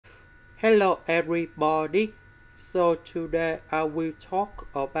Hello everybody. So today I will talk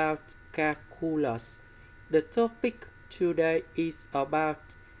about calculus. The topic today is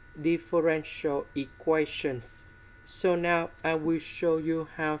about differential equations. So now I will show you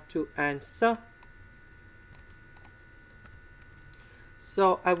how to answer.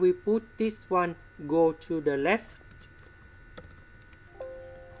 So I will put this one go to the left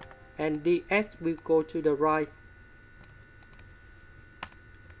and ds will go to the right.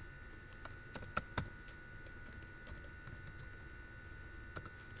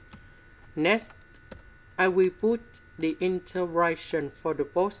 Next, I will put the integration for the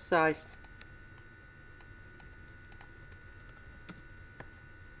both sides.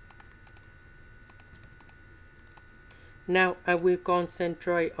 Now I will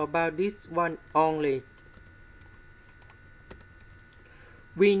concentrate about this one only.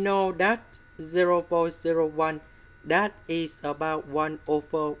 We know that 0.01 that is about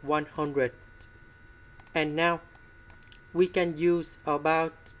 1/100. And now we can use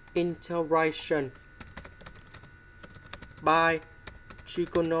about integration by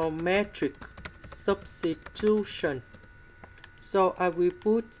trigonometric substitution. So I will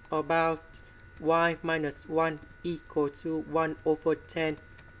put about y minus 1 equal to 1/10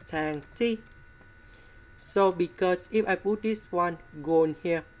 tan t. So because if I put this one gone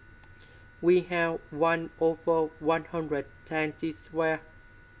here, we have 1/100 tan t square,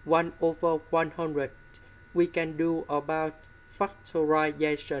 1/100. We can do about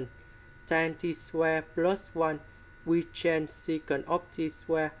factorization. Tan t square plus 1, we change secant of t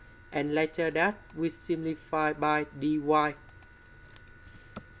square, and later that we simplify by dy.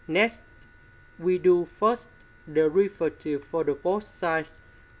 Next, we do first derivative for the both sides,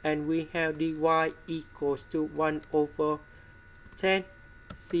 and we have dy equals to 1/10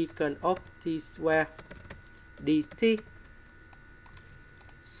 secant of t square dt.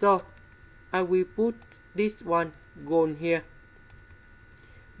 So I will put this one gone here.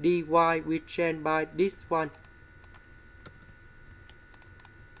 Dy we change by this one.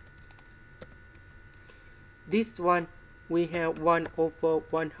 This one we have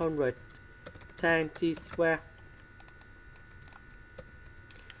 1/100 tan t square.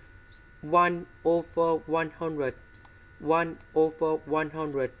 1/100.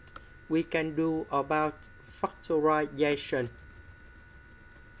 1/100. We can do about factorization.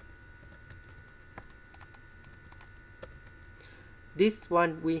 This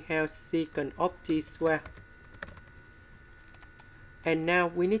one we have secant of t square. And now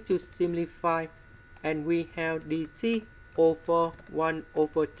we need to simplify, and we have dt over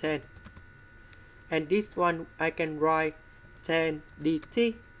 1/10. And this one I can write 10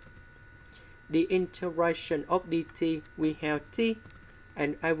 dt. The integration of dt we have t,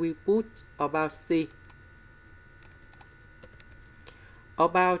 and I will put about c.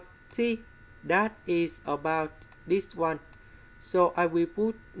 About t, that is about this one. So I will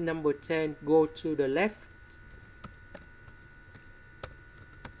put number 10 go to the left,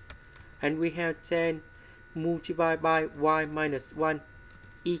 and we have 10 multiplied by y minus 1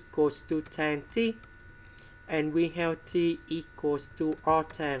 equals to tan t, and we have t equals to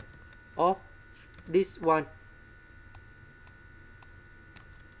arctan of this one.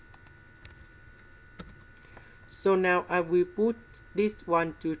 So now I will put this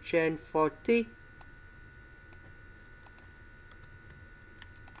one to change for t.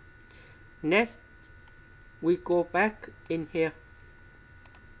 Next, we go back in here.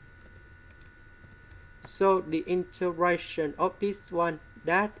 So the integration of this one,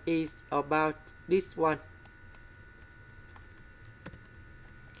 that is about this one.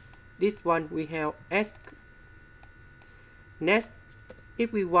 This one we have s. Next,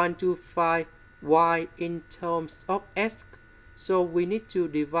 if we want to find y in terms of s, so we need to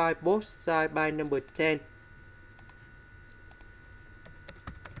divide both sides by number 10.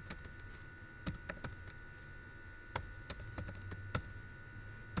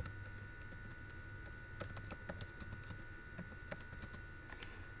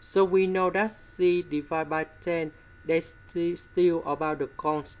 So we know that c divided by 10, that's still about the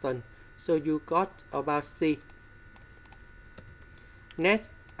constant. So you got about c.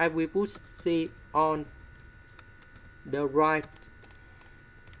 Next, I will put c on the right.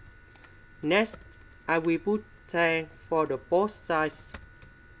 Next, I will put tan for the both sides.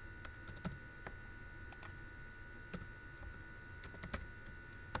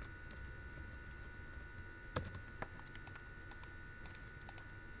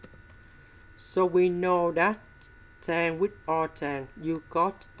 So we know that tan with arctan, you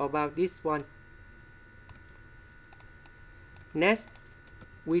got about this one. Next,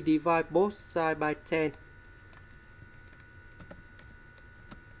 we divide both sides by 10.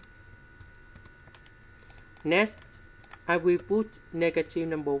 Next, I will put negative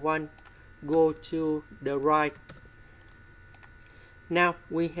number 1 go to the right. Now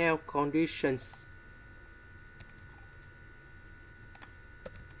we have conditions.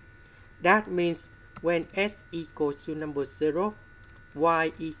 That means when s equals to number 0,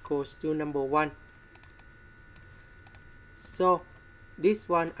 y equals to number 1. So this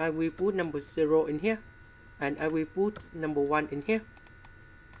one I will put number 0 in here, and I will put number 1 in here.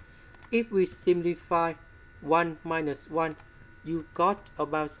 If we simplify 1 minus 1, you got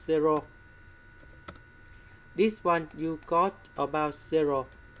about 0. This one you got about 0.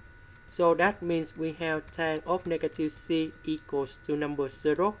 So that means we have tan of negative c equals to number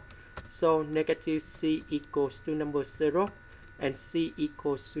 0. So negative c equals to number 0 and c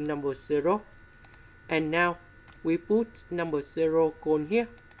equals to number 0. And now we put number 0 cone here.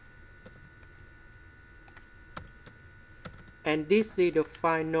 And this is the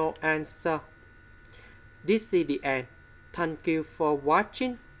final answer. This is the end. Thank you for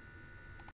watching.